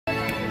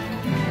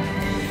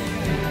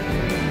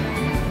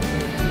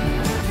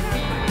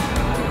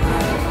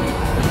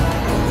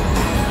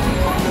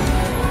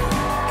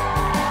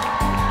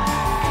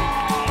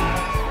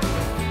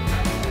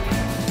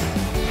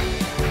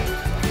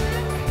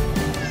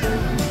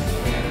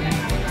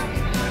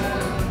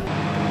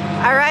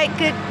All right,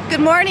 good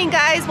morning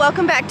guys.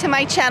 Welcome back to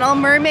my channel.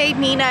 Mermaid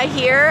Nina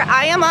here.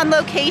 I am on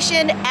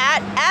location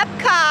at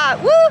Epcot.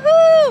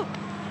 Woohoo!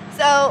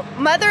 So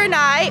Mother and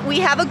I, we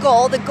have a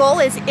goal. The goal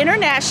is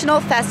International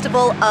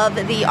Festival of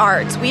the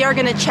Arts. We are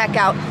gonna check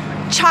out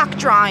chalk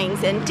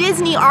drawings and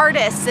Disney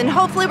artists, and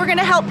hopefully we're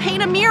gonna help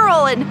paint a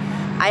mural, and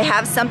I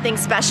have something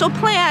special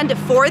planned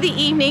for the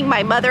evening.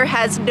 My mother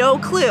has no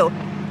clue.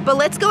 But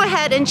let's go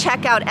ahead and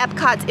check out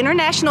Epcot's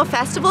International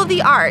Festival of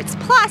the Arts.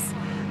 Plus,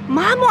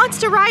 Mom wants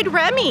to ride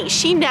Remy.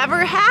 She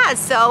never has,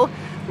 so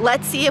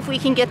let's see if we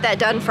can get that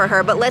done for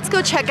her. But let's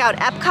go check out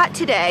Epcot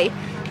today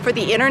for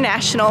the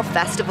International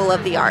Festival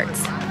of the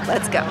Arts.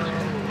 Let's go.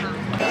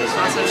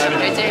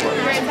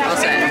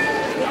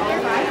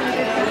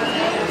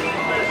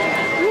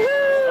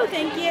 Woo,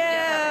 thank you.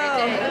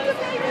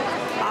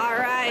 All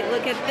right,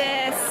 look at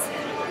this.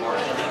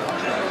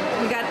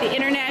 We got the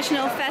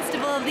International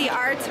Festival of the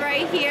Arts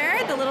right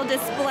here, the little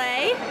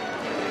display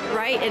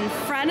right in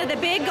front of the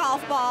big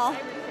golf ball.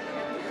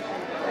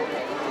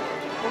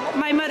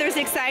 My mother's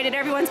excited.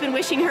 Everyone's been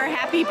wishing her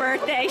happy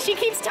birthday. She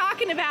keeps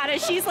talking about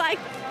it. She's like,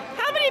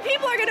 how many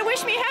people are gonna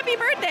wish me happy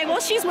birthday? Well,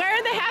 she's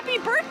wearing the happy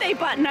birthday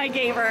button I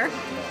gave her.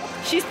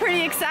 She's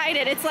pretty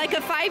excited. It's like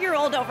a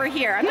 5-year-old over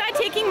here. I'm not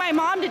taking my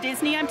mom to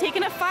Disney, I'm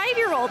taking a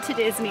 5-year-old to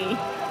Disney.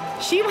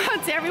 She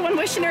wants everyone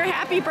wishing her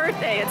happy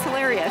birthday. It's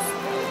hilarious.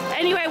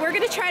 Anyway, we're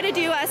gonna try to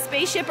do a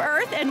Spaceship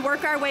Earth and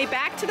work our way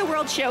back to the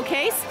World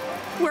Showcase,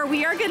 where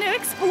we are gonna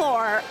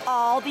explore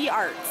all the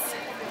arts.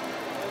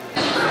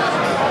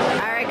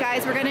 All right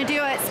guys, we're gonna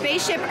do it.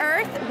 Spaceship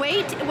Earth,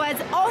 wait was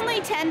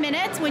only 10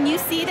 minutes. When you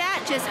see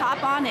that, just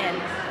hop on in.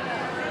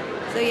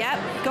 So yep,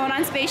 going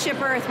on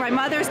Spaceship Earth. My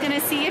mother's gonna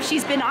see if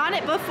she's been on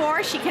it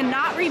before. She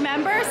cannot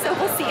remember, so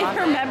we'll see if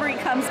her memory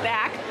comes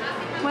back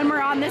when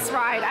we're on this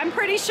ride. I'm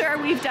pretty sure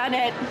we've done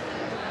it,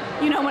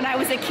 you know, when I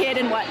was a kid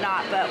and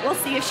whatnot, but we'll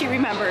see if she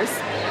remembers. Is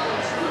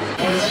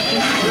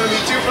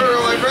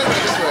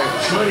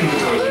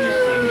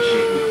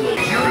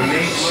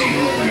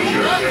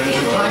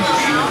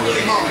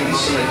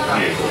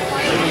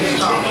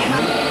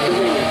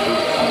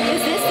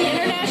this the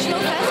International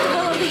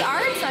Festival of the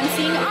Arts? I'm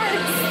seeing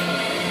arts.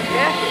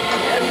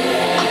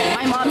 Yeah.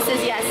 My mom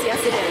says yes, yes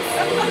it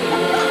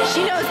is.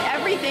 She knows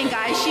everything,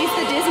 guys. She's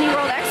the Disney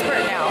World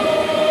expert now.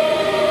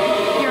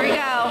 Here we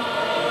go.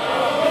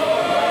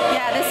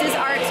 Yeah, this is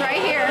arts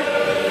right here.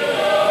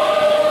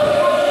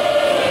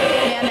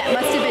 Man, that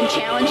must have been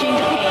challenging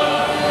to paint.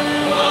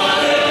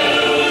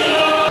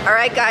 All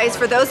right, guys,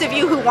 for those of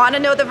you who want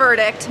to know the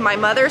verdict, my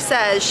mother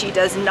says she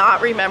does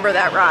not remember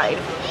that ride.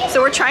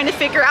 So we're trying to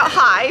figure out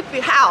how,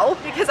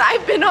 because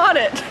I've been on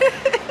it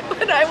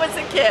when I was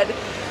a kid.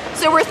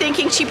 So we're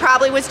thinking she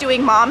probably was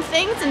doing mom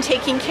things and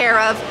taking care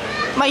of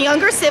my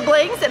younger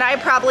siblings, and I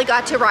probably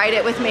got to ride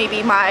it with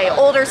maybe my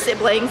older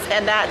siblings,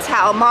 and that's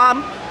how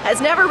Mom has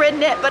never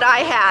ridden it, but I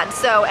had.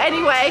 So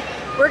anyway,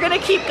 we're gonna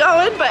keep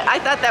going, but I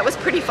thought that was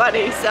pretty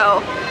funny.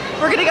 So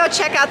we're gonna go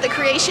check out the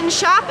creation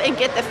shop and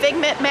get the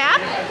Figment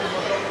map.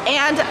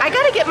 And I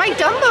gotta get my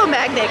Dumbo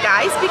magnet,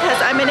 guys,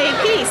 because I'm an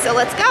AP, so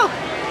let's go.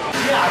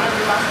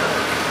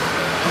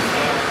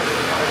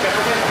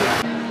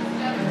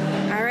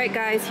 All right,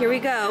 guys, here we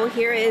go.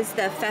 Here is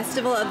the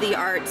Festival of the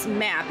Arts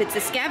map. It's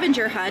a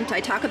scavenger hunt.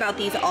 I talk about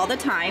these all the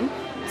time.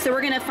 So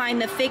we're gonna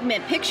find the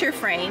Figment picture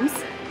frames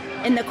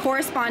in the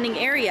corresponding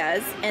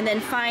areas, and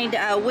then find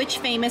which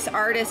famous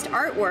artist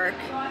artwork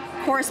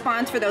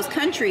corresponds for those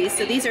countries.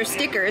 So these are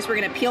stickers. We're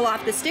gonna peel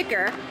off the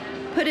sticker,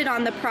 put it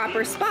on the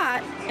proper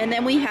spot, and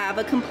then we have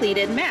a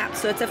completed map.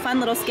 So it's a fun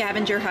little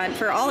scavenger hunt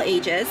for all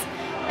ages.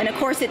 And of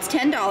course it's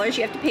 $10,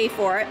 you have to pay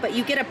for it, but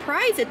you get a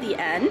prize at the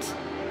end.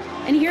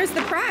 And here's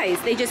the prize.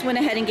 They just went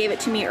ahead and gave it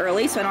to me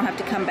early, so I don't have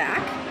to come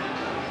back.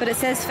 But it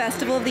says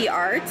Festival of the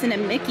Arts and a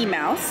Mickey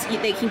Mouse.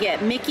 They can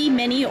get Mickey,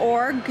 Minnie,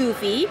 or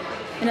Goofy.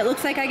 And it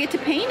looks like I get to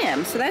paint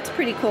him, so that's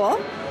pretty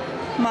cool.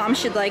 Mom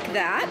should like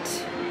that.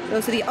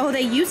 Those are the, oh,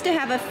 they used to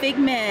have a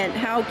Figment.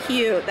 How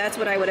cute. That's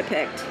what I would have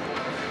picked.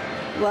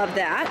 Love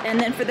that. And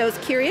then for those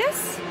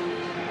curious,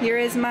 here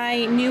is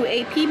my new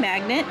AP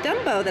magnet,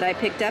 Dumbo, that I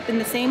picked up in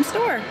the same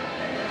store.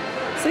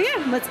 So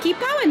yeah, let's keep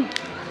going.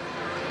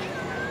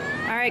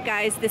 All right,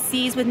 guys, the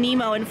Seas with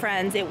Nemo and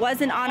Friends. It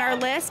wasn't on our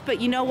list, but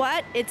you know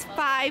what? It's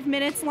 5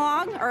 minutes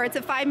long, or it's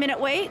a 5-minute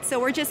wait, so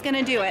we're just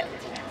gonna do it.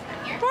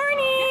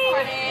 Morning!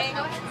 Good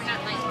morning.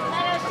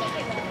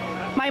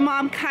 My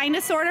mom kind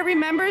of sort of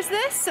remembers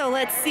this, so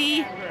let's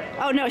see.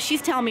 Oh no,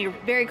 she's telling me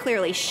very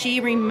clearly she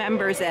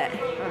remembers it.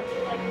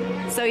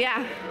 So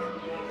yeah,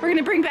 we're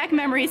gonna bring back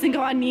memories and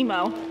go on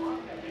Nemo.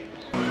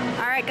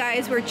 All right,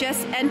 guys, we're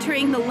just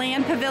entering the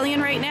land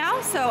pavilion right now,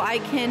 so I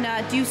can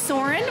do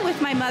Soarin' with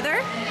my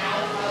mother.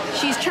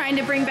 She's trying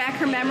to bring back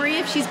her memory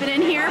if she's been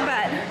in here,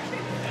 but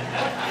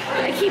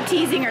I keep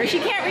teasing her. She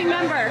can't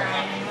remember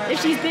if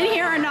she's been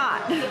here or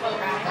not.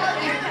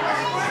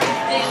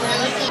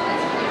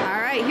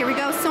 All right, here we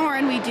go,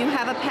 Soarin'. We do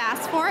have a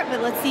pass for it,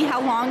 but let's see how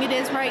long it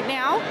is right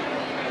now.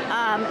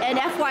 And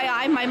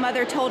FYI, my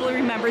mother totally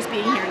remembers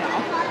being here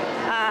now.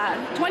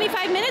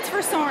 25 minutes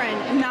for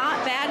Soarin'.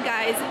 Not bad,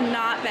 guys,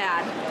 not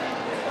bad.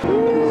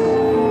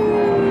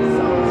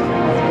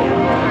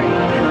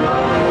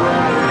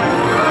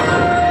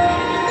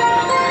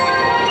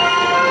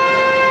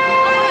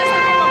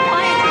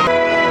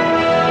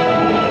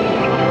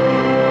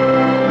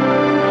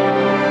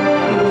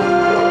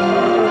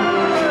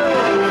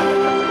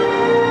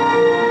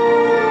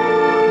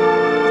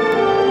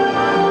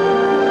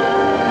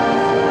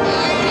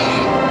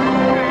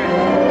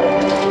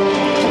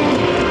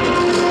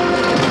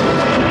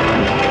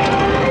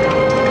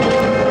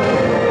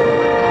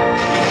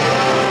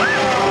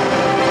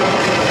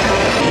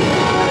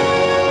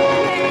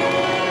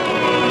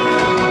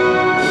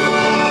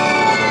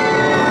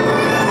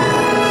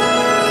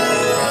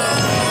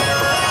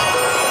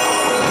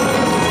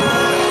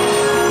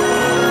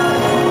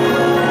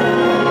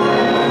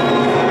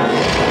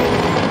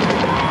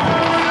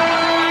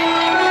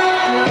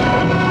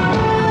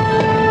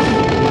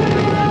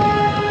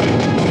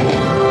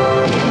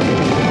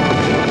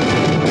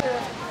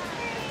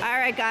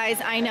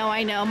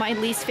 I know, my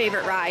least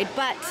favorite ride,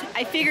 but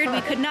I figured we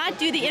could not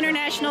do the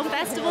International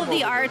Festival of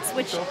the Arts,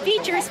 which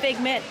features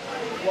Figment,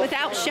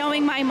 without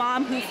showing my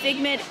mom who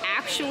Figment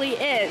actually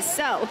is.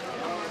 So,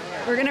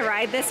 we're gonna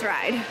ride this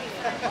ride.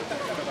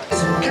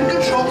 Can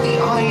control the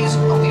eyes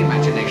of the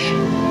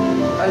imagination.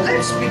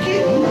 Let's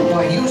begin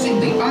by using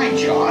the eye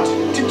chart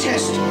to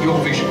test your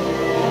vision.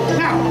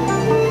 Now,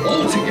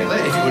 all together,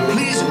 if you would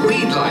please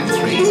read line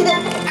 3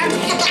 and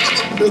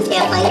with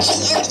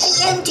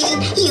F-I-G-M-E-N-T,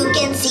 you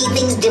can see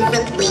things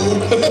differently.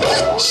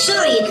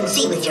 Sure, you can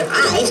see with your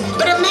eyes,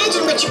 but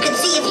imagine what you could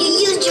see if you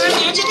used your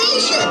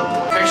imagination.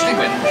 Especially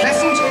when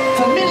pleasant,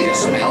 familiar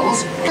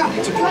smells come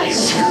into play.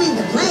 Come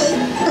into play?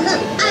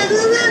 I'd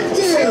love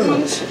to.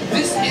 Figment,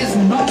 this is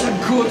not a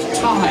good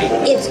time.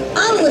 It's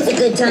always a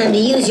good time to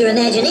use your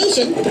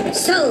imagination,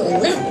 so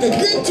let the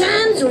good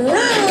times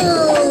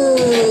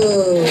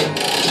roll.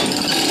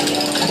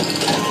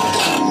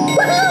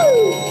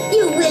 Woohoo!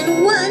 You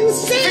win 1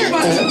 cent!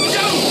 But don't!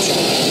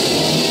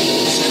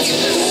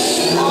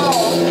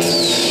 Oh,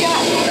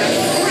 God, that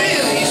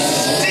really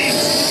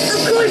stinks!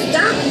 Of course,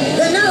 Doc,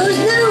 the nose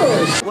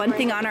knows. One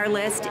thing on our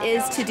list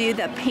is to do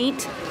the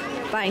paint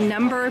by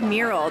number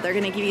mural. They're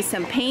gonna give you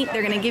some paint,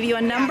 they're gonna give you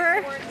a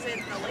number,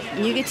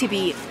 and you get to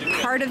be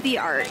part of the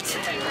art.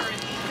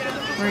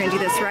 We're gonna do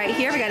this right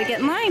here. We gotta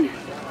get in line.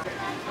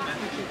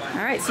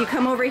 All right, so you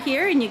come over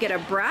here and you get a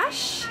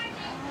brush,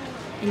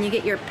 and you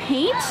get your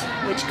paint,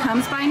 which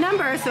comes by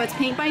number, so it's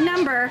paint by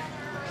number.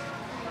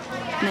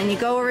 And then you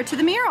go over to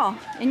the mural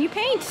and you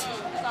paint.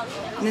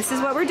 And this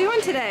is what we're doing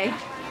today.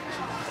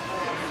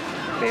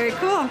 Very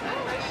cool.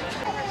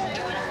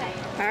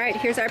 All right,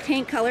 here's our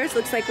paint colors.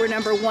 Looks like we're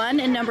number 1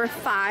 and number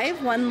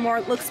 5. One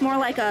more looks more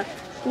like a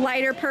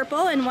lighter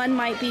purple, and one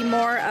might be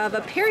more of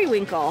a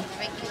periwinkle.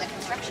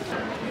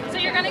 So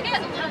you're gonna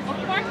get a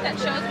bookmark that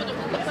shows what it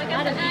will look like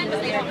at the end,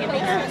 but they don't give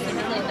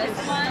specifically this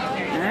one.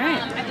 All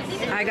right.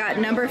 I got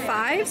number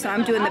 5, so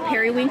I'm doing the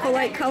periwinkle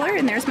light color,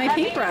 and there's my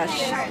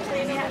paintbrush.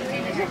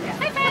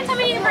 Hi friends, how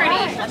many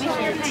Birdie?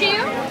 2?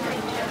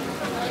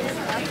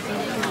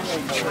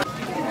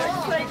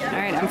 All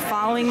right, I'm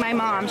following my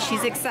mom.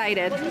 She's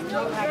excited.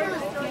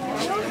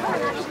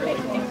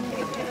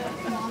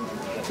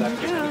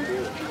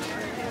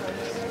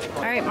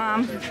 All right,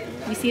 Mom.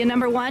 You see a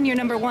number 1? You're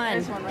number 1.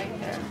 There's one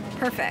right there.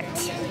 Perfect.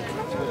 So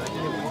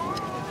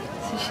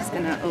she's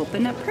gonna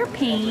open up her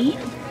paint.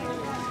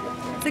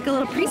 It's like a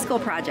little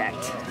preschool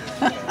project.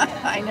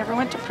 I never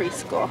went to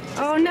preschool.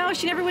 Oh no,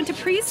 she never went to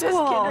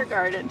preschool. Just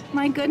kindergarten.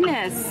 My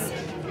goodness.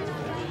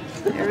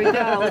 There we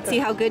go. Let's see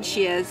how good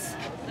she is.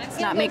 Let's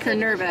not make her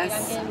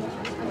nervous.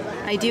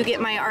 I do get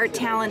my art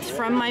talents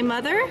from my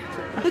mother.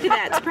 Look at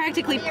that, it's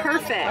practically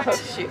perfect. Oh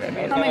shoot, I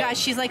made it. Oh my gosh,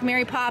 she's like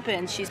Mary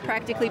Poppins. She's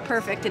practically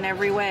perfect in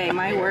every way,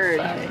 my word.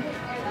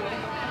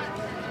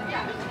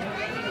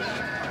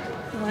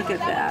 Look at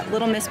that,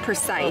 Little Miss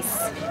Precise.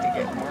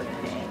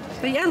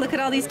 But yeah, look at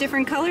all these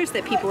different colors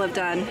that people have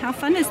done. How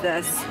fun is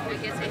this?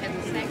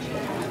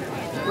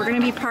 We're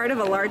gonna be part of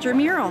a larger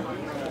mural.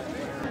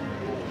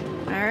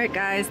 All right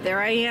guys,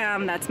 there I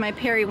am. That's my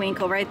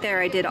periwinkle right there.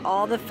 I did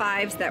all the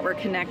 5s that were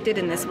connected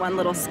in this one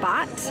little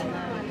spot.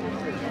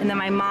 And then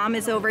my mom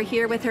is over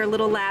here with her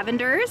little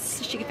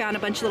lavenders. She found a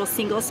bunch of little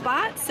single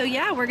spots. So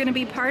yeah, we're gonna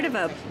be part of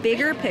a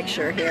bigger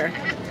picture here.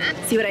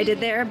 See what I did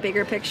there?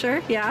 Bigger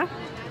picture, yeah.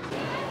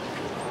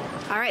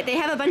 All right, they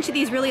have a bunch of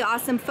these really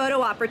awesome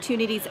photo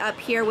opportunities up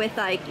here with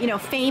like, you know,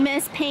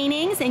 famous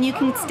paintings, and you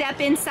can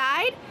step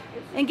inside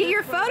and get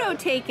your photo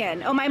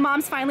taken. Oh, my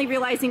mom's finally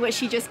realizing what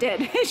she just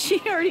did. She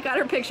already got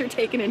her picture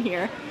taken in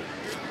here.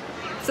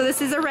 So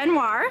this is a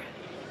Renoir.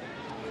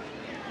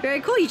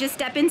 Very cool, you just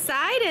step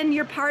inside and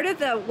you're part of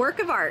the work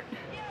of art.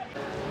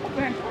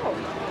 Van Gogh.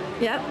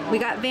 Yep, we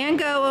got Van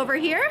Gogh over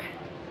here.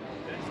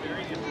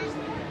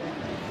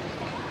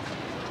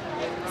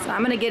 So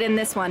I'm gonna get in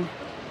this one.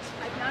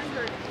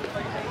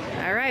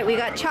 All right, we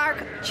got chalk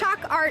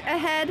art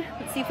ahead.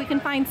 Let's see if we can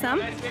find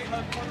some.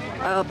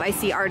 Oh, I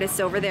see artists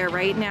over there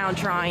right now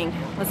drawing.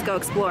 Let's go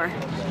explore.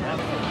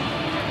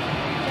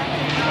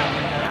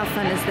 How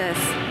fun is this?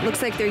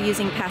 Looks like they're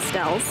using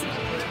pastels.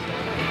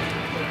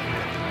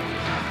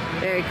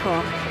 Very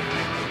cool.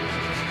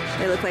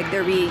 They look like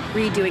they're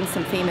redoing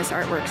some famous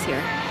artworks here.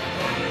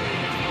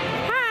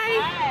 Hi!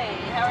 Hi,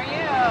 how are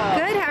you?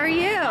 Good, how are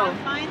you? I'm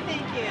fine,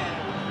 thank you.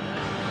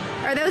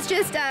 Are those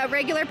just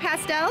regular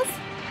pastels?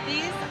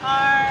 These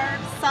are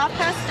soft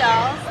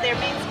pastels. They're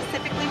made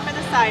specifically for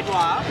the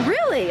sidewalk.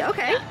 Really?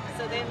 Okay. Yeah,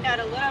 so they've got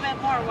a little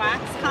bit more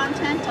wax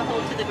content to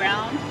hold to the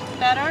ground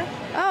better.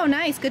 Oh,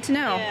 nice. Good to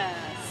know. Yes.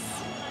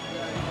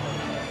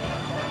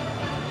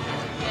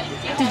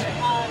 Do you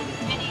have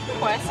any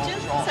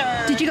questions?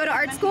 Or Did you go to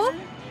art school?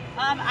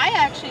 I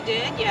actually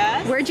did,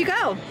 yes. Where'd you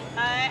go?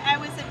 I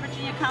was at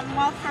Virginia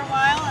Commonwealth for a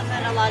while and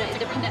then a lot of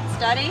independent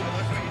study.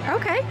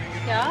 Okay.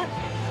 Yeah.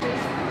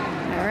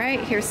 All right,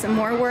 here's some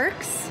more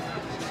works.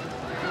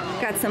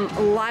 Got a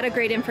lot of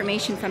great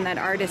information from that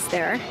artist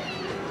there.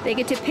 They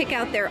get to pick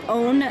out their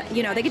own,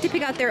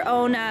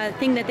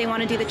 thing that they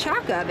want to do the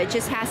chalk of. It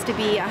just has to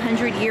be a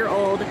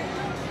 100-year-old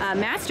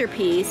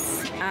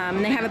masterpiece.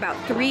 They have about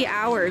 3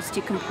 hours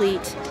to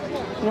complete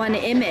one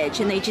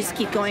image, and they just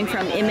keep going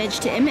from image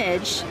to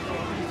image,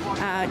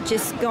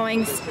 just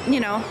going,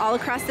 all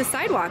across the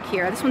sidewalk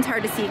here. This one's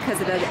hard to see because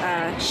of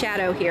the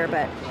shadow here,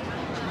 but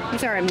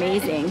these are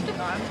amazing.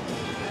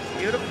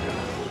 Beautiful.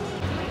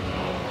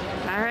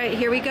 All right,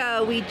 here we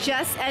go. We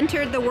just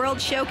entered the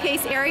World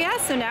Showcase area,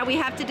 so now we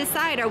have to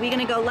decide, are we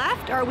gonna go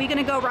left or are we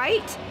gonna go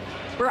right?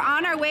 We're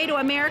on our way to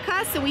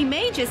America, so we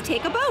may just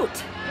take a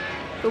boat.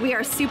 But we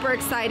are super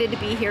excited to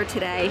be here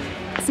today.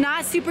 It's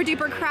not super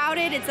duper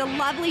crowded. It's a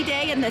lovely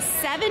day in the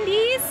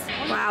 70s.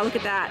 Wow, look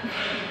at that.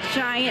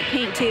 Giant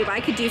paint tube. I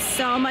could do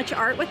so much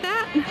art with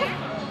that.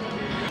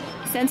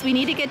 Since we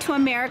need to get to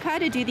America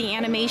to do the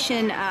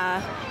animation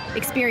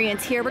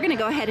experience here, we're gonna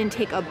go ahead and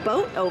take a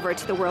boat over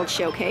to the World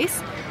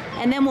Showcase,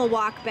 and then we'll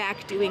walk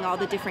back doing all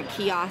the different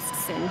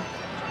kiosks and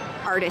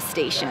artist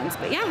stations.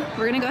 But yeah,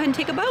 we're gonna go ahead and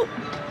take a boat.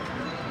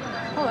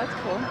 Oh, that's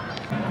cool.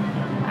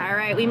 All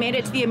right, we made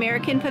it to the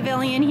American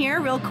Pavilion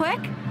here real quick.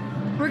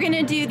 We're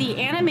gonna do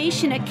the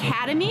Animation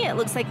Academy. It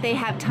looks like they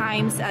have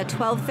times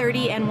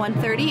 12:30 and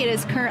 1:30. It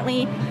is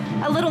currently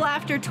a little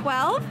after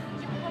 12.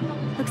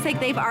 Looks like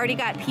they've already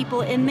got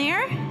people in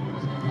there.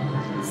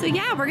 So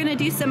yeah, we're gonna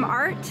do some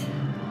art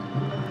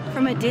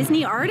from a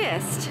Disney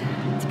artist.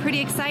 It's pretty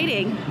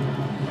exciting.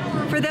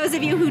 For those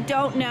of you who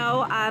don't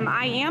know,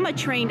 I am a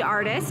trained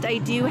artist. I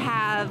do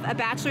have a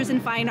bachelor's in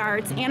fine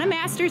arts and a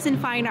master's in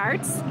fine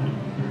arts.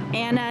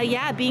 And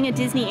yeah, being a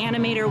Disney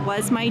animator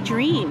was my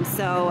dream.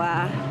 So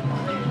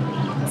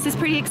this is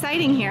pretty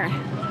exciting here.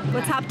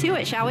 Let's hop to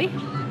it, shall we?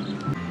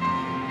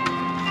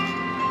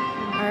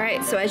 All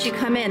right, so as you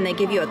come in, they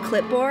give you a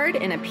clipboard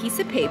and a piece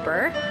of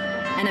paper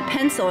and a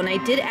pencil. And I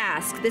did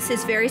ask, this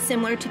is very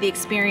similar to the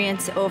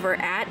experience over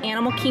at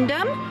Animal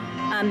Kingdom,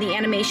 the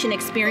animation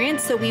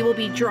experience. So we will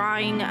be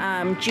drawing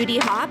Judy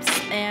Hopps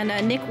and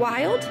Nick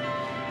Wilde.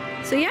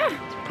 So yeah,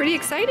 pretty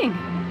exciting.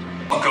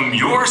 Welcome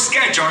your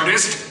sketch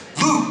artist,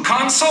 Luke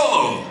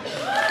Consolo.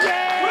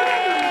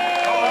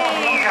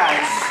 Hello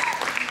guys.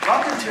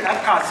 Welcome to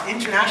Epcot's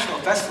International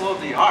Festival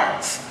of the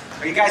Arts.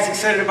 Are you guys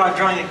excited about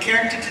drawing a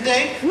character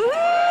today? Woo!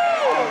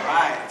 All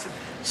right.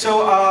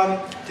 So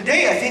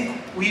today I think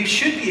we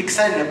should be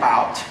excited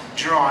about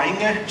drawing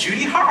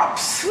Judy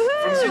Hopps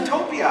from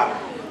Zootopia.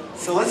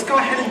 So let's go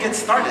ahead and get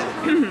started.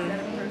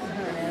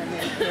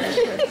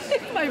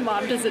 My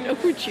mom doesn't know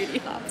who Judy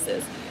Hopps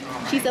is.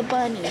 She's a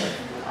bunny.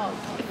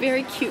 A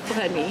very cute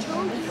bunny.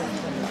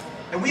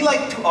 And we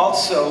like to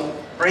also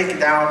break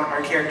down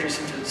our characters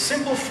into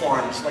simple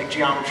forms like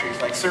geometries,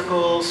 like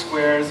circles,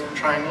 squares, and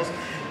triangles.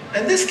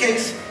 In this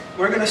case,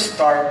 we're going to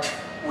start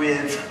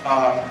with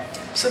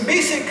some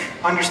basic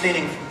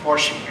understanding of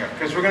proportion here,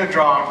 because we're going to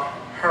draw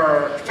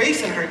her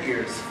face and her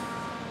ears.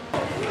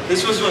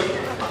 This was what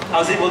I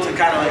was able to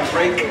kind of like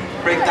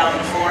break down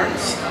the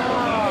forms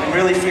and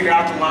really figure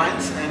out the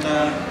lines, and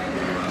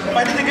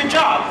I did a good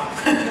job.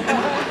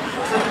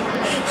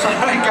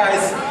 Alright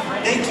guys,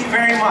 thank you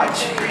very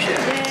much. Appreciate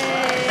it.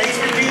 Thanks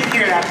for being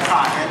here at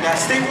Epcot, and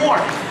stay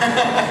warm.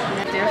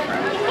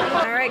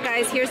 Alright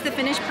guys, here's the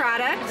finished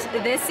product.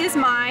 This is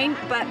mine,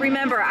 but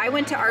remember, I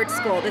went to art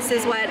school. This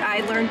is what I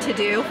learned to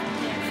do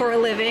for a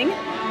living.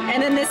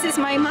 And then this is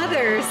my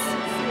mother's.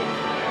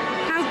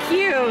 How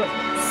cute.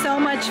 So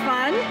much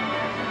fun.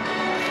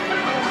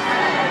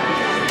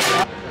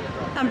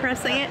 I'm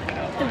pressing it.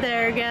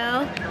 There we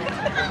go.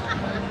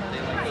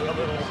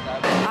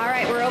 All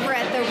right, we're over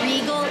at the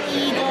Regal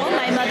Eagle.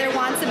 My mother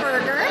wants a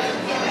burger.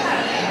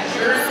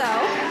 So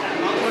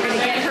we're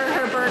gonna get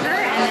her burger,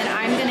 and then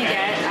I'm gonna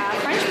get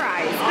French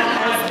fries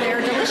because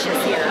they're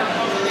delicious here.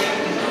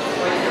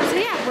 So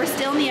yeah, we're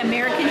still in the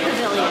American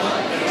Pavilion.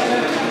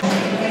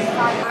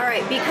 All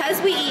right, because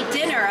we eat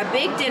dinner, a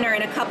big dinner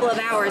in a couple of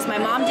hours, my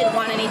mom didn't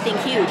want anything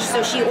huge,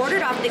 so she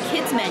ordered off the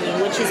kids menu,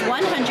 which is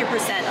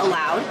 100%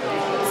 allowed.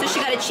 So she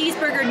got a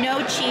cheeseburger,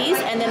 no cheese,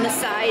 and then the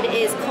side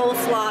is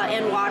coleslaw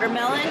and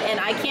watermelon,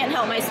 and I can't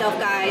help myself,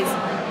 guys.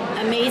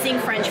 Amazing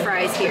French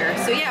fries here.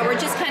 So yeah, we're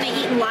just kind of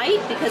eating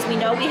light because we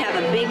know we have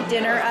a big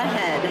dinner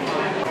ahead.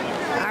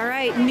 All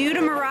right, new to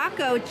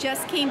Morocco,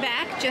 just came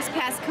back, just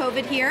past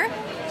COVID here.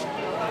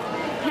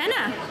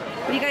 Henna.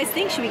 What do you guys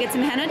think? Should we get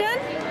some henna done?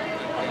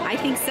 I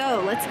think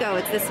so. Let's go.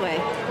 It's this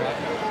way.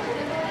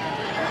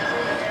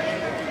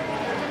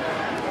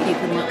 You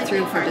can look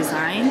through for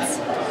designs.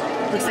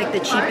 Looks like the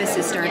cheapest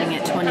is starting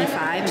at $25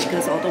 and it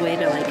goes all the way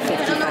to like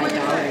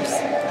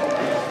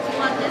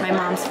 $55. My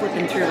mom's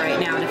flipping through right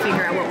now to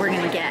figure out what we're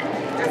gonna get.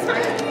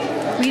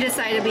 We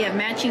decided we have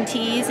matching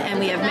tees and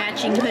we have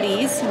matching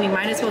hoodies. We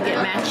might as well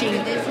get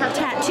matching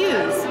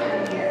tattoos.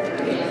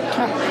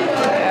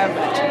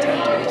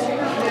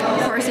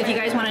 Of course, if you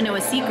guys want to know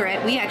a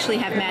secret, we actually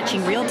have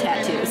matching real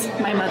tattoos,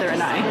 my mother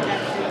and I.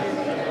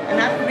 And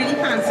that's really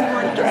fancy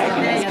one.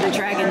 Yeah, the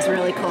dragon's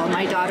really cool.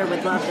 My daughter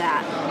would love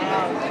that.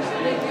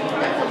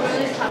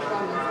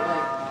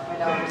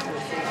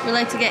 We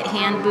like to get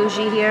hand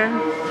bougie here.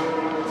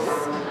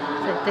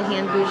 Like the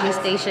hand bougie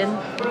station. I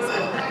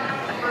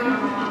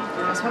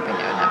was hoping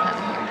they would have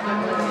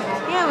henna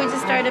here. Yeah, we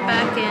just started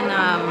back in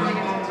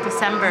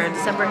December.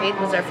 December 8th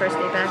was our first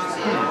day back.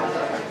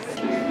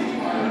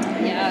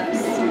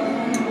 Yes.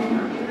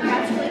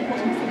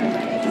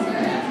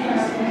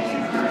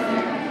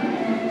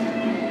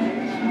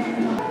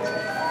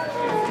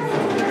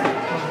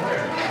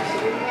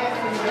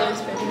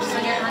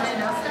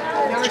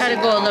 Try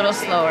to go a little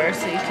slower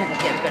so you can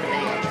get a good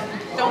video.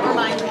 Don't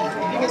remind me. You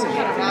guys got a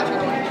Roger.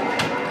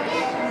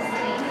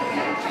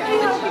 Would you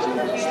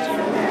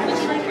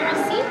like your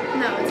receipt?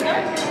 No, it's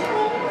not.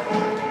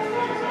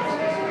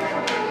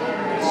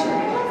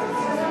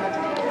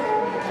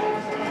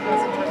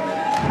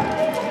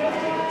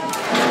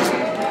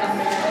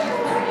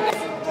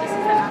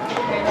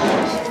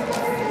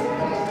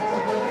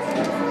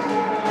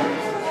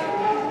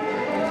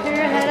 Have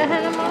you had a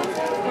henna, Mom?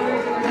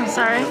 I'm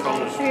sorry?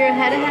 Have you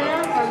had a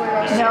henna?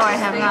 No, I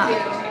have not.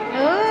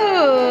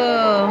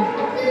 Ooh.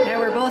 Yeah,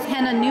 we're both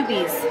henna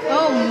newbies.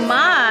 Oh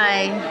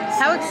my.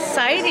 How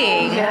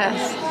exciting.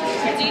 Yes.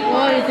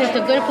 Oh, you picked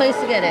a good place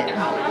to get it.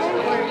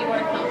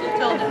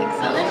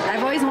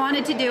 I've always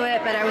wanted to do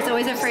it, but I was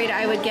always afraid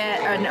I would get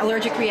an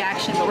allergic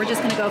reaction, but we're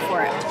just going to go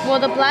for it. Well,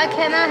 the black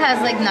henna has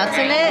like nuts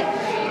in it,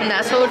 and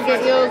that's what would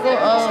get you an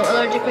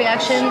allergic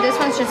reaction. This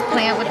one's just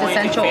plant with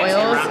essential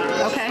oils.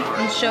 Okay.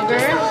 And sugar.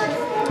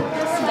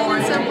 Small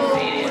and simple.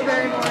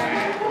 Very boring.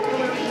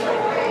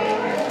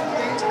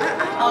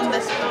 On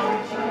this phone.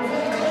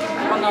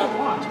 On the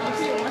watch.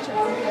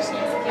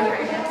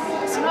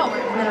 It's not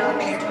weird. No.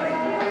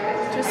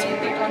 Just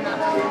on the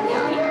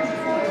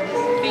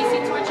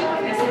Facing towards you?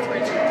 Facing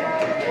towards you.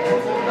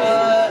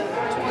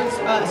 Towards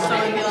us, so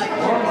it'd be like.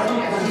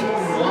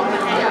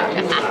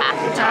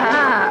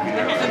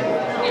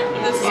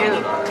 This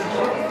Cute.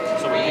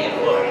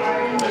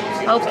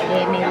 Okay,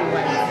 maybe one.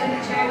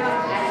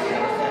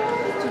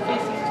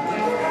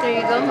 There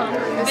you go, Mom.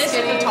 This is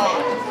the top.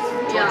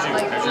 yeah,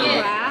 like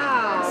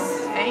Wow.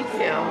 thank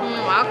you.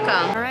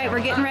 Welcome. All right, we're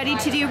getting ready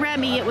to do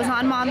Remy. It was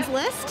on Mom's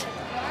list.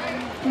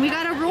 And we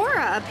got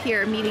Aurora up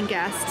here meeting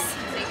guests.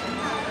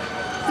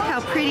 Look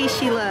how pretty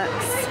she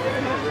looks.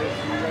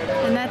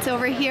 And that's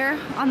over here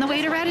on the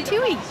way to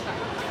Ratatouille.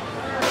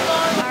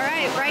 All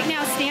right, right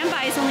now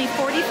standby is only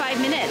 45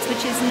 minutes,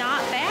 which is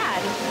not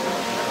bad.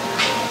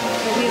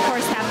 But we of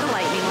course have the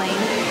lightning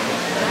lane.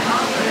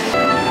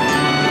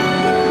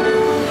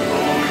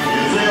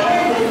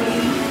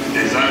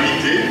 Des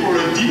invités pour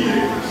le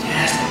dîner.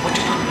 Yes, what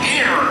to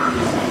prepare?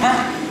 Hein?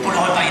 Pour le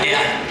repas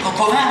idéal,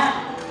 coco vin?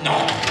 No.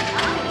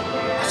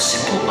 A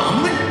simple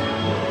omelet?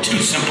 Too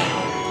simple.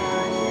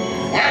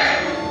 What?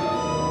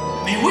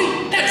 Mais oui,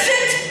 that's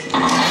it!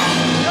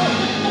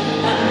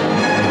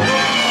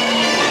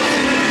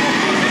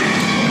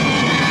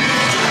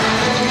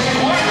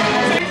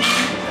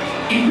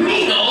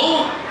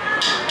 Illegal?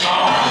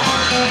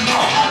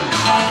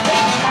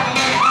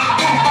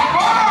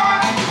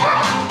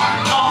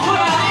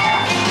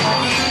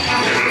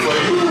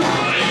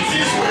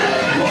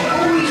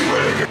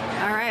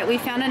 We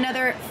found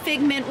another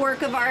Figment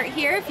work of art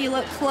here. If you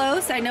look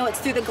close, I know it's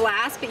through the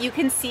glass, but you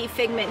can see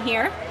Figment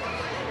here.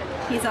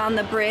 He's on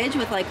the bridge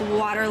with like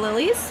water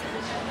lilies.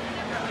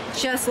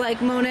 Just like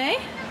Monet,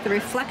 the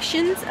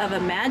reflections of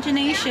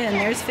imagination.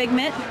 There's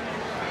Figment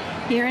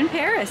here in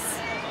Paris.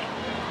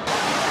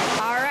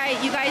 All right,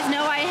 you guys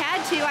know I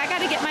had to. I got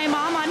to get my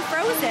mom on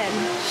Frozen.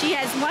 She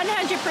has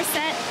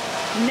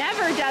 100%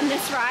 never done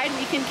this ride.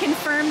 We can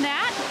confirm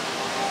that.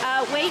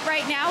 Wait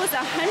right now is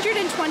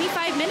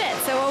 125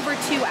 minutes, so over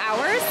 2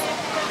 hours.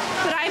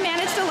 But I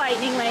managed a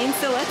lightning lane,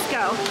 so let's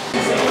go.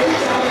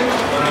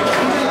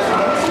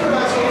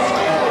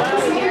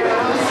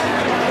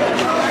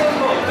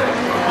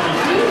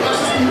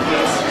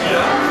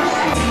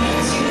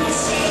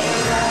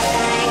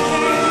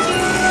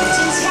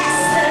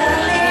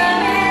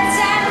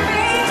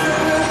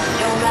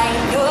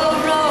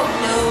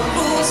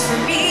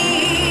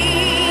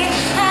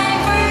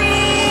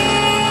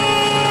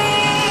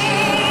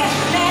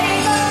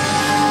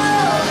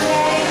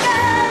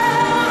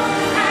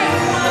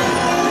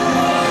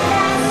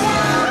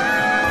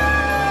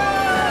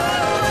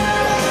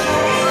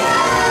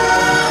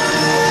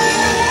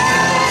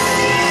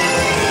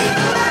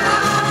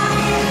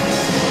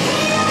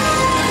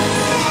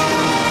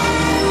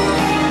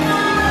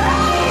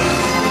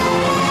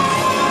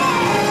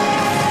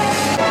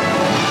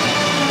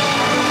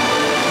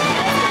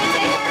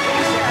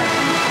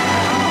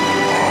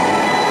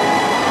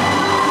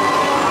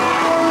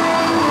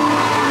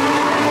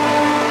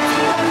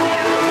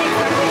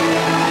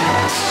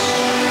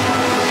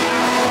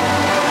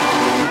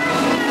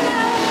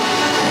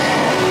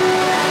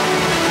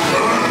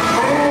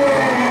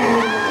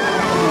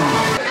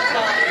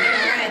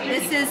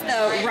 is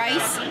the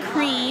rice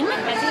cream.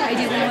 I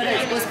do know what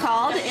it was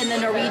called in the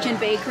Norwegian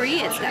bakery.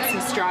 It's got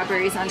some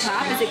strawberries on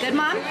top. Is it good,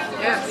 Mom?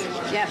 Yes.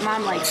 Yeah,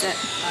 Mom likes it.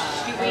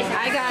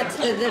 I got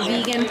the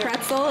vegan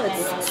pretzel.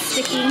 It's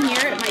sticking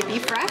here. It might be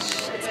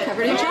fresh. It's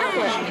covered in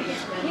chocolate.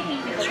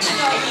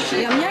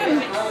 Yum,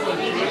 yum.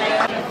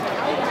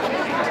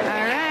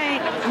 All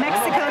right,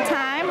 Mexico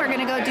time. We're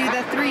gonna go do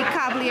the 3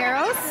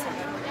 caballeros.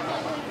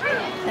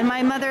 And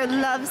my mother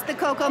loves the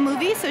Coco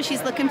movie, so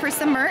she's looking for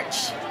some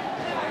merch.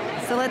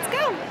 So let's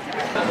go.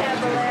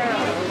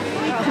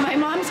 Oh, my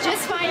mom's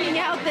just finding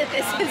out that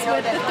this is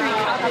with the 3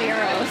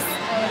 caballeros.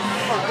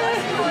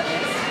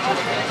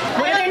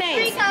 What are their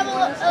names? 3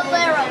 caballeros.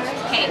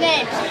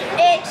 Names.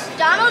 It's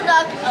Donald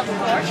Duck, of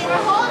course,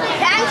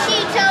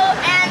 Panchito,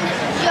 and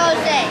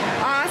Jose.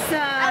 Awesome.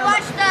 I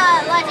watched the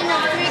Legend of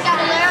the 3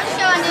 Caballeros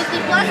show on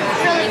Disney Plus.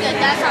 It's really good.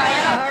 That's how I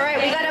know. All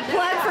right, we got a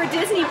plug for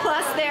Disney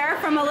Plus there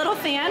from a little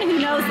fan who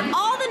knows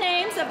all the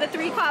names of the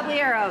 3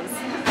 caballeros.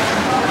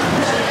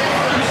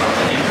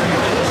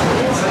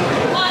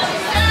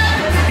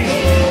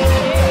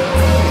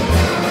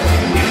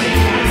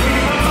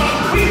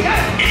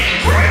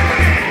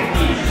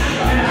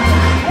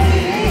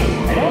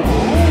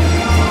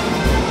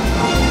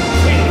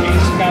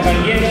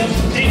 Caballeros,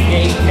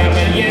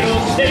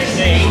 caballeros, they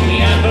sing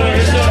the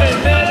birds of a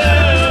feather.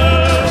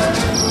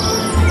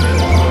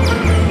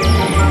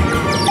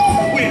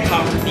 We're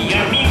company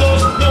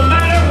amigos, no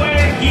matter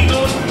where he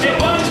goes, they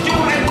want to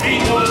and three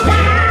goes.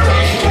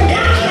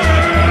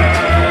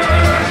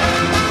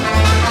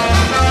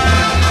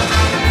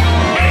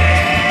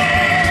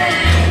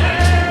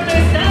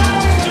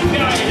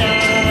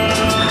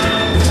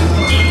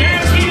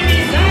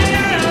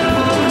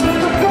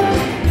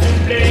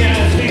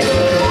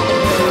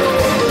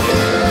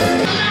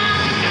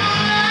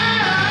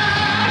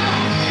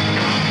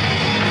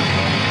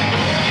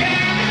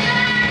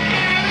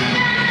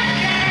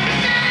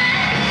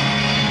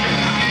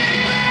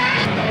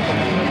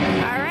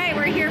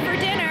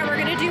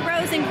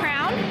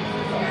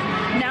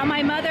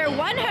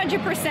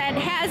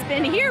 Has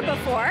been here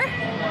before.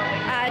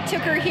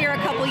 Took her here a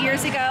couple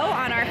years ago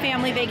on our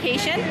family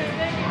vacation.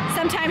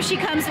 Sometimes she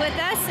comes with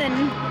us,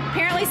 and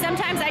apparently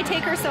sometimes I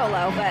take her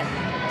solo, but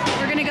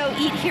we're gonna go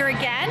eat here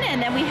again,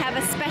 and then we have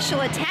a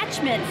special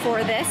attachment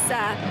for this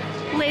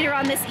later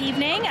on this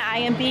evening. I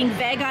am being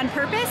vague on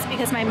purpose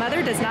because my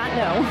mother does not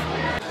know.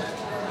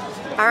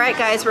 All right,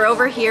 guys, we're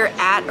over here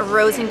at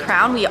Rose and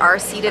Crown. We are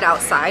seated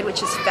outside,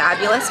 which is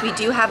fabulous. We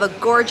do have a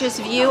gorgeous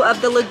view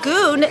of the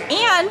lagoon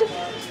and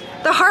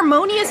the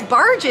harmonious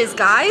barges,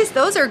 guys.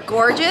 Those are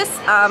gorgeous.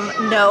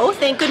 No,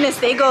 thank goodness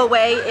they go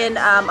away in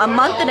a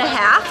month and a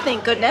half,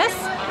 thank goodness.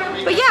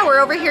 But yeah, we're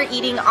over here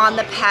eating on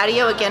the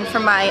patio again for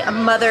my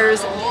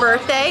mother's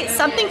birthday.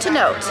 Something to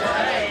note,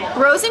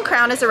 Rose and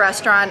Crown is a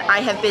restaurant I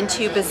have been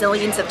to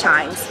bazillions of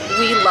times.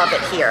 We love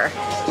it here.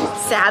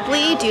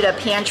 Sadly, due to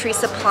pantry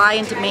supply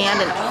and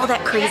demand and all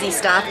that crazy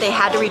stuff, they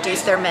had to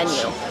reduce their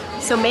menu.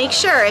 So make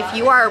sure if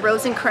you are a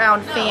Rose and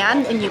Crown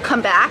fan and you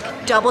come back,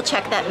 double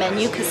check that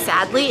menu because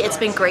sadly it's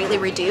been greatly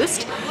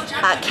reduced.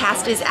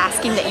 Cast is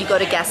asking that you go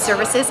to guest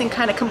services and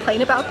kind of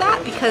complain about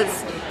that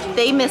because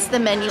they miss the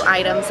menu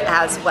items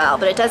as well.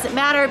 But it doesn't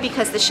matter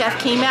because the chef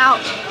came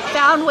out,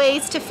 found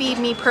ways to feed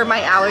me per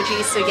my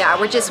allergies. So yeah,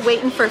 we're just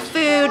waiting for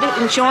food,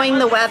 enjoying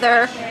the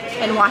weather,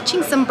 and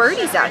watching some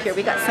birdies out here.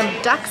 We got some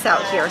ducks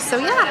out here. So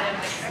yeah.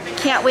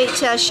 Can't wait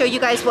to show you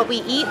guys what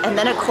we eat, and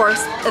then of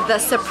course the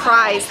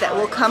surprise that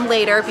will come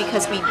later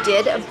because we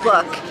did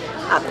book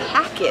a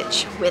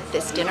package with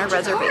this dinner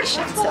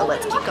reservation. So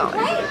let's keep going.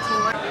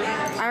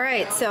 All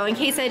right, so in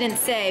case I didn't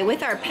say,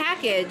 with our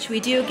package we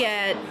do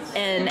get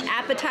an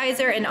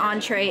appetizer, an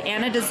entree,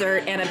 and a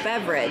dessert, and a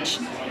beverage.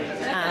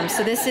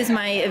 So this is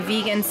my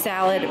vegan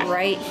salad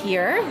right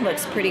here.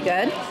 Looks pretty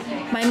good.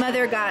 My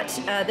mother got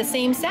the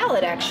same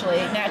salad actually.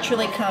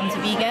 Naturally Comes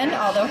vegan,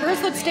 although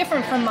hers looks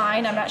different from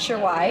mine. I'm not sure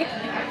why.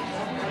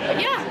 But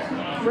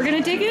yeah, we're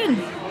gonna dig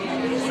in.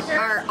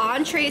 Our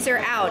entrees are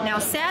out. Now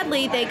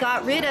sadly, they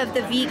got rid of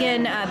the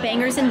vegan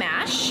bangers and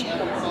mash.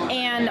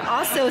 And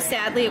also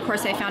sadly, of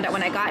course I found out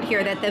when I got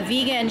here that the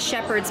vegan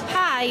shepherd's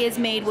pie is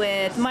made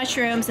with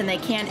mushrooms and they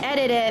can't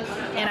edit it.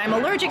 And I'm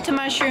allergic to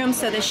mushrooms,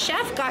 so the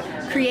chef got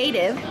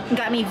creative and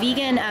got me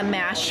vegan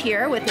mash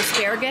here with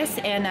asparagus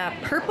and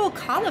purple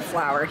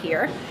cauliflower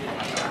here.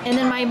 And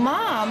then my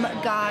mom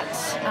got,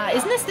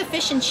 isn't this the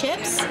fish and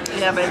chips?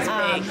 Yeah, but it's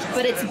baked.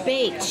 But it's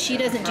baked. She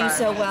doesn't do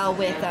so well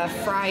with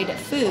fried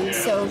food,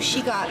 so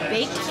she got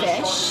baked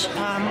fish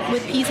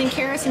with peas and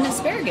carrots and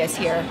asparagus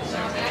here.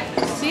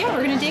 So yeah,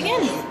 we're gonna dig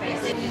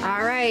in.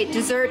 All right,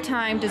 dessert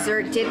time.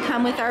 Dessert did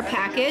come with our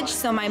package.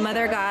 So my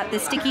mother got the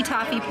sticky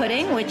toffee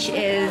pudding, which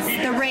is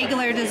the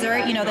regular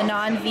dessert, you know, the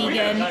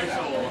non-vegan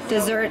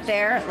dessert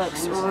there. It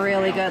looks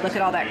really good. Look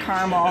at all that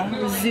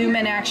caramel. Zoom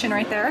in action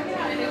right there.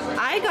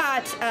 I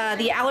got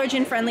the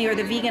allergen-friendly or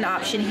the vegan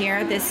option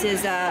here. This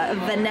is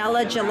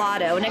vanilla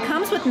gelato, and it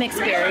comes with mixed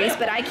berries,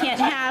 but I can't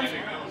have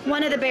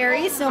one of the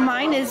berries, so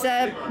mine is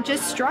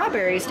just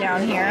strawberries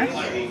down here.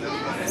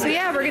 So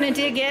yeah, we're gonna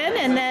dig in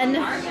and then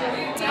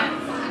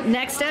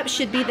Next up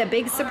should be the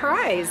big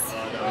surprise.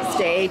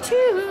 Stay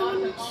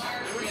tuned.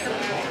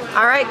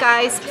 All right,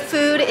 guys,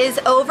 food is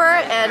over,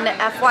 and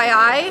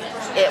FYI,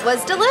 it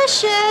was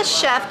delicious.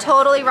 Chef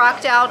totally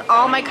rocked out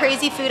all my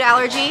crazy food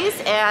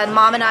allergies, and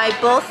Mom and I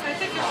both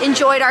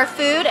enjoyed our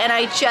food, and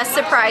I just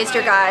surprised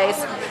her,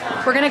 guys.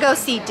 We're gonna go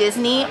see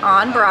Disney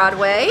on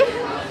Broadway.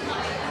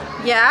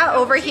 Yeah,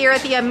 over here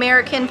at the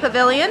American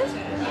Pavilion.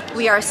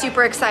 We are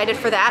super excited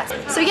for that.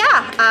 So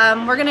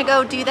yeah, we're gonna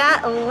go do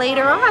that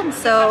later on.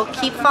 So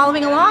keep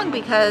following along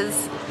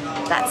because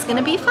that's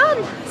gonna be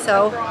fun.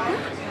 So,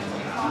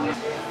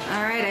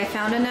 all right, I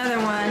found another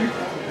one.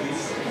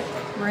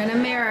 We're in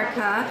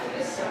America.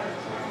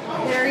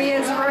 There he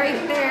is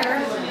right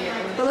there.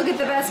 But look at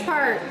the best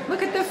part.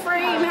 Look at the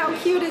frame, how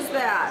cute is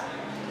that?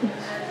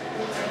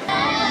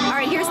 All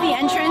right, here's the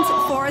entrance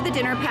for the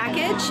dinner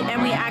package,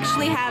 and we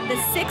actually have the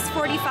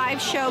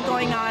 6:45 show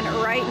going on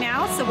right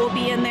now, so we'll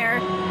be in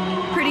there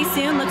pretty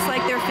soon. Looks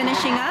like they're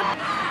finishing up.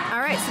 All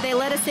right, so they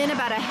let us in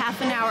about a half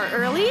an hour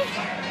early.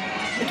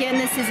 Again,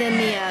 this is in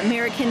the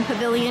American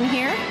Pavilion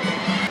here.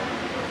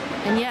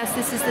 And yes,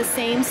 this is the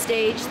same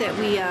stage that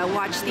we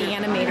watched the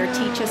animator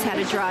teach us how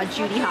to draw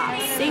Judy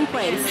Hopps. Same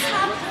place.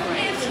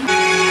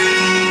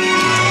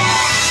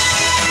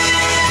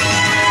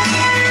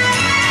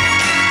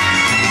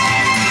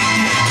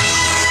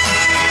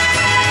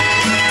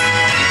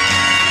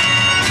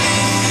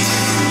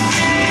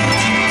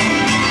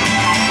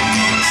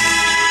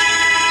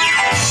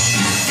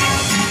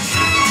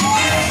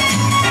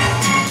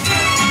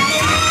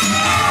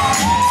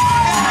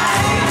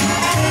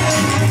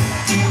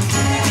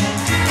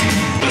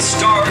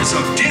 Stars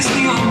of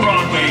Disney on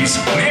Broadway's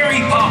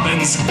Mary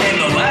Poppins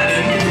and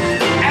Aladdin,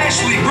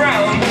 Ashley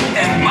Brown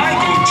and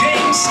Michael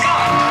James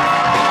Scott.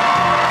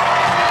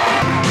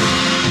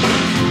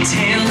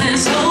 Tale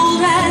as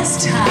old as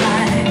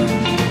time,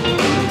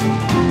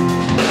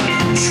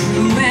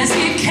 true as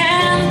it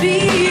can be.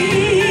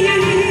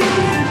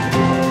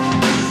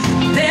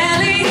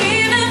 Barely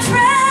even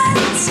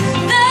friends,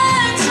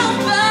 then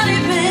somebody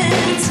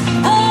bends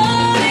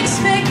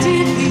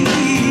unexpectedly.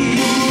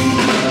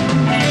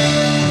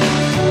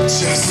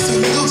 Just a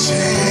little change,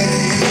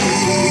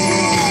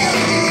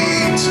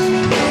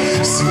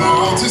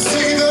 small to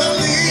say the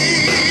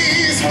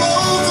least,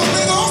 both a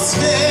little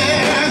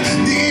stare,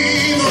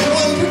 neither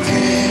one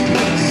prepared,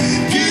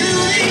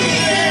 beauty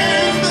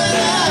and the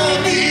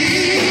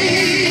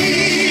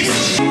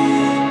beast.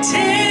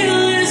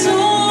 Tale as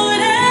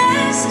old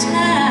as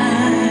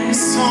time,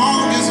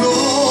 Song as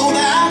old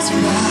as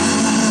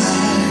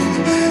rhyme,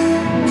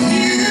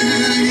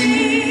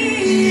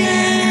 beauty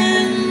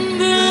and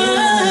the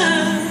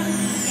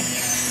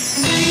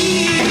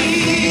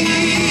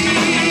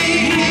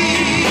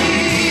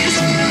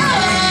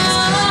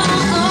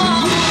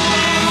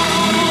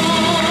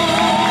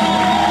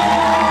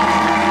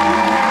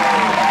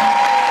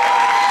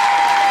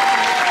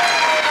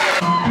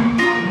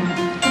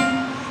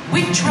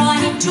when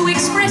trying to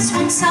express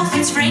oneself,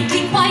 it's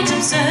frankly quite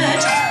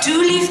absurd to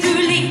leaf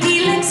through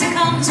lengthy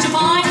lexicons to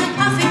find the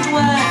perfect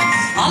word.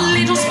 A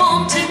little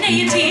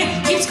spontaneity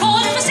keeps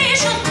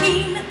conversation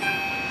clean.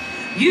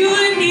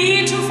 You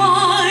need to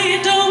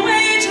find a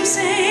way to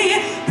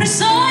say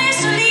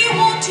precisely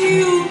what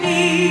you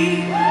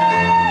mean.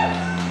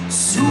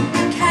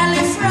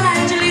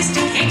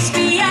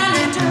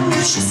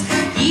 Supercalifragilisticexpialidocious,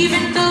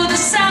 even though the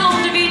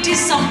sound of it is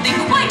something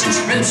quite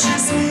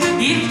atrocious.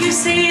 If you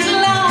say it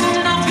loud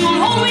enough,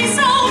 you'll always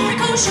sound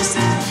precocious.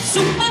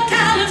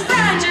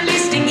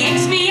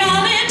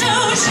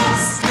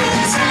 Supercalifragilisticexpialidocious.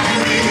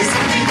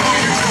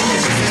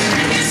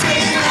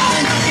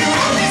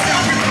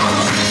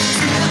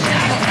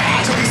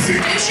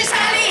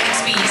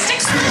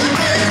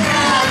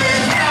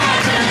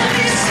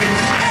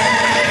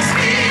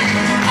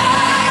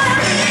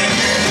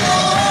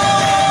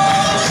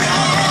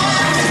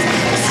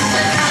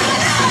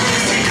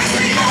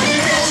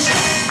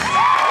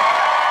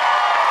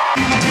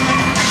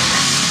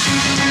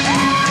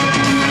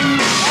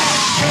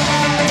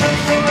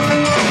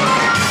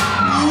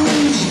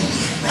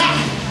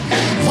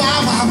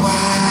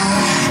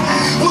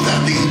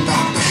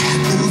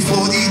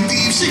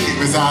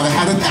 I'd have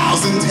had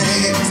 1,000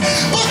 tales,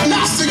 but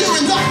master, you're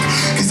in luck,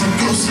 cause I'm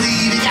ghostly,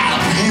 you got a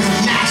plan of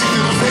magic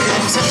little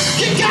fails.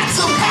 You got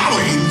some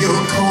power in your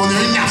corner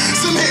now,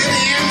 some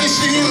heavy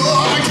ammunition in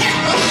your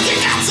camp. You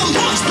got some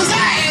punch,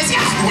 pizzazz,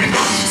 yeah, so all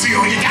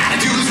you gotta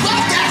do is rub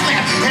that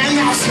lamp,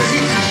 and I'll say,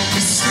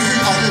 Mr.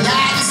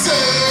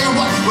 Sir,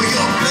 what will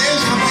your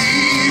pleasure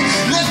be?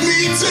 Let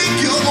me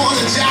take your one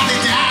and jot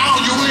it down.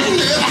 You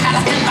ain't never had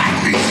a friend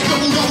like me,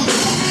 no, no, no.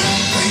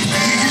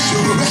 Baby, it's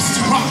your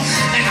restaurant,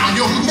 and I'm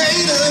your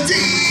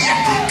melody.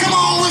 Come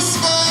on,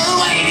 whisper,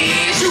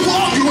 ladies, you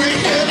want, you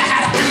ain't never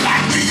had a friend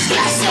like me.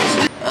 That's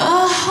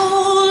a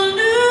whole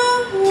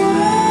new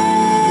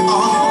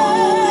world.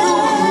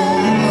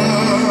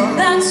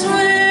 That's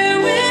where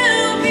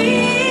we'll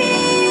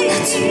be.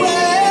 That's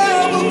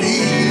where we'll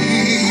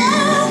be. A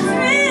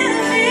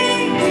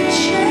thrilling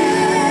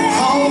chase. A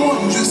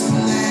wondrous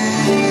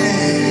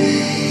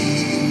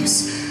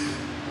place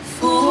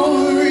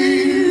for you.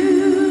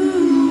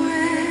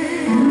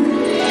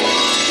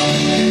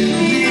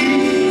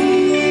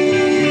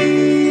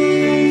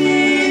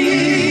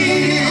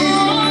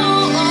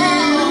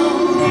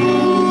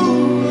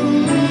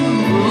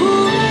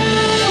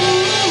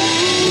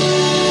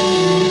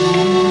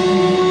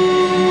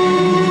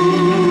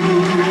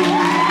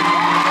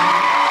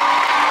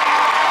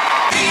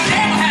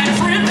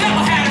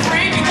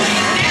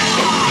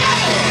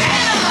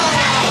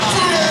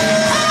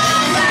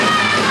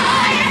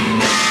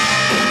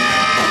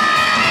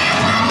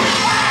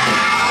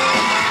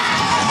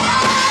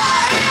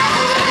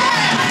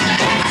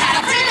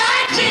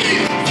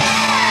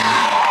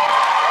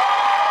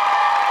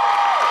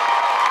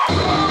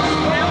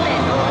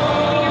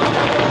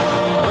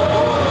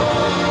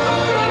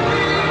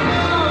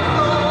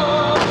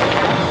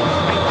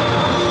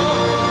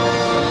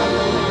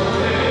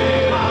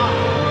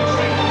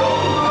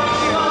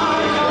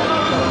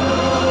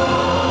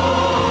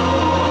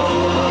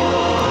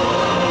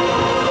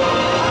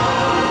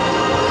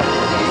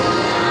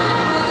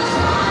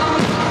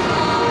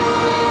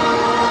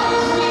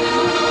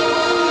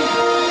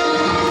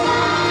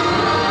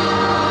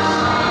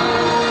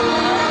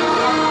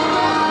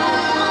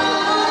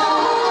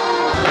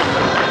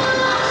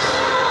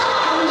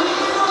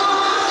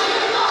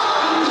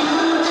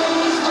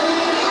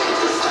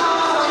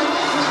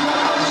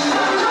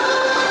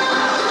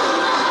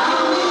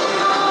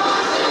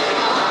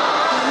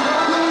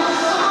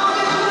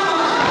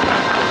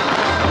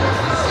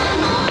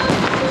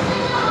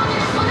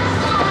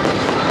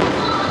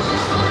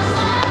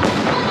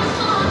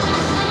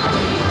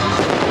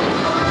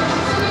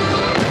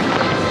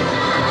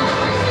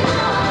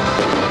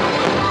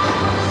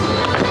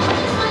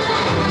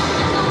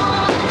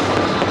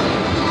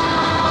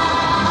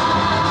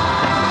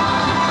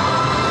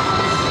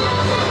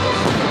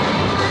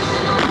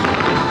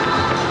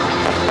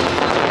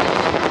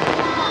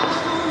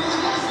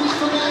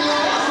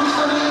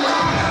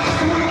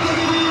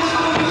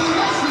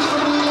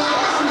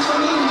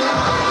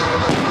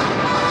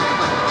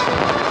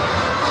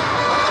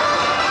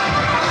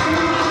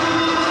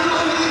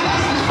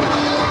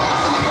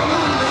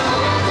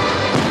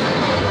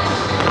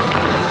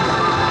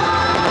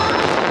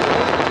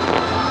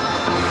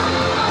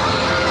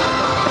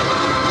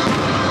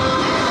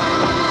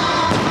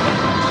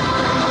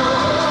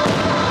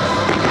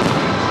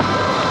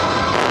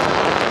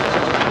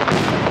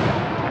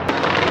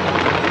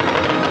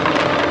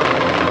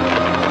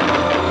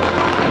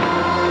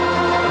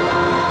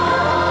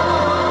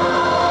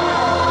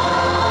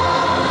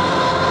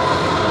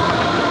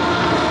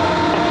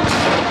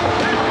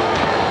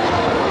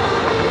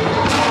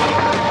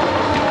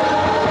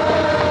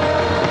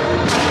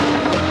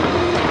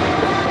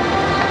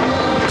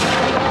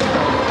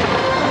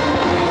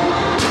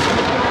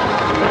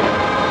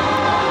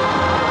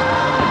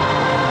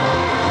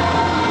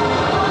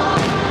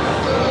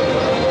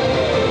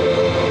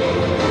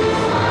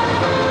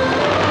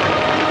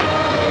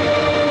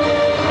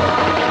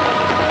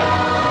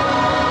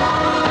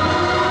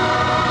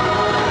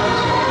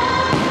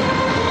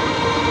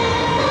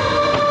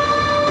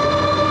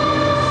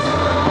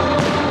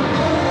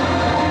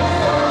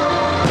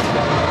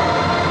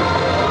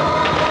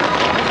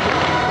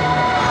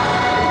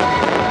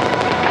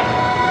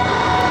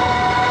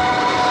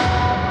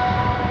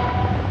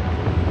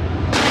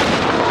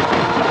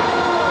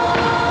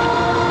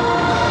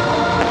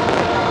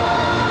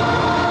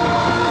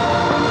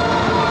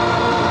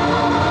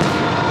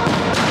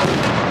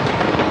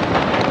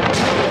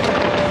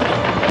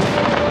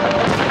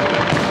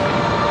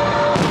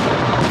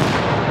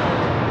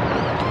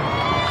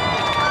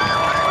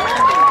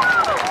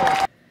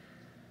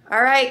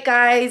 right,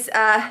 guys,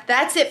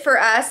 that's it for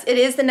us. It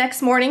is the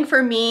next morning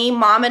for me.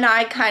 Mom and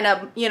I kind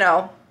of, you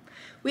know,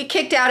 we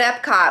kicked out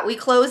Epcot. We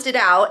closed it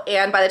out,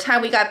 and by the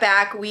time we got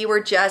back, we were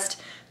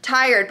just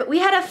tired. But we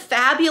had a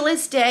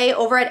fabulous day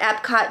over at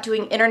Epcot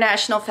doing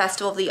International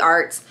Festival of the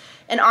Arts.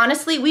 And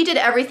honestly, we did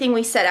everything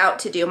we set out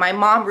to do. My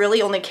mom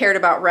really only cared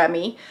about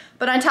Remy.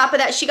 But on top of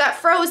that, she got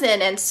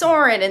Frozen and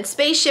Soarin' and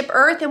Spaceship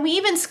Earth, and we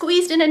even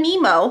squeezed in a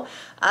Nemo.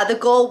 The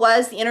goal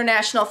was the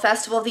International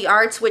Festival of the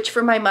Arts, which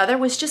for my mother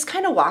was just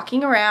kind of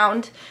walking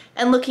around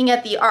and looking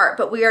at the art.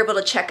 But we were able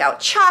to check out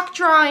chalk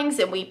drawings,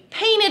 and we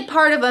painted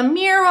part of a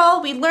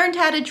mural. We learned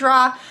how to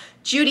draw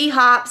Judy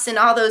Hopps and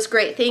all those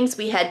great things.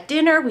 We had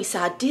dinner. We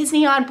saw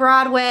Disney on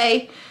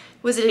Broadway. It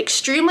was an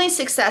extremely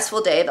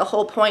successful day. The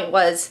whole point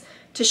was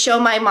to show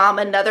my mom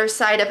another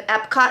side of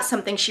Epcot,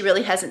 something she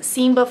really hasn't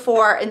seen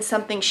before and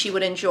something she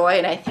would enjoy,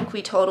 and I think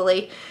we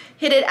totally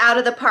hit it out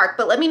of the park.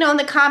 But let me know in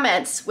the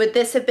comments, would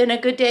this have been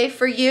a good day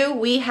for you?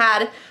 We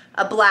had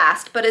a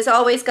blast. But as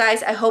always,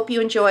 guys, I hope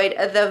you enjoyed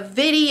the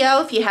video.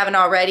 If you haven't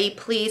already,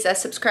 please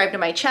subscribe to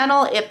my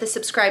channel. If the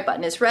subscribe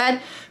button is red,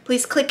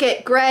 please click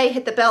it gray,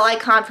 hit the bell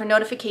icon for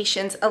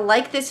notifications,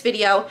 like this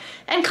video,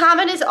 and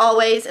comment as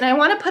always. And I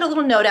want to put a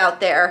little note out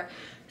there.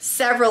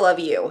 Several of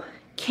you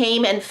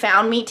came and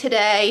found me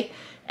today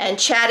and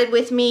chatted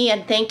with me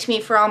and thanked me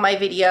for all my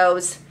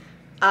videos.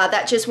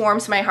 That just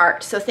warms my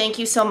heart. So thank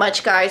you so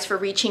much, guys, for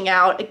reaching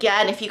out.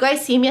 Again, if you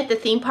guys see me at the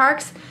theme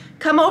parks,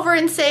 come over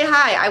and say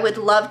hi. I would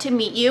love to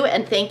meet you,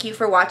 and thank you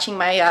for watching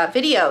my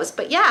videos.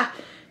 But yeah,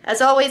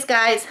 as always,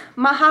 guys,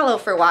 mahalo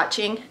for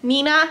watching.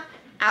 Nina,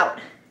 out.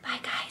 Bye,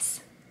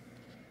 guys.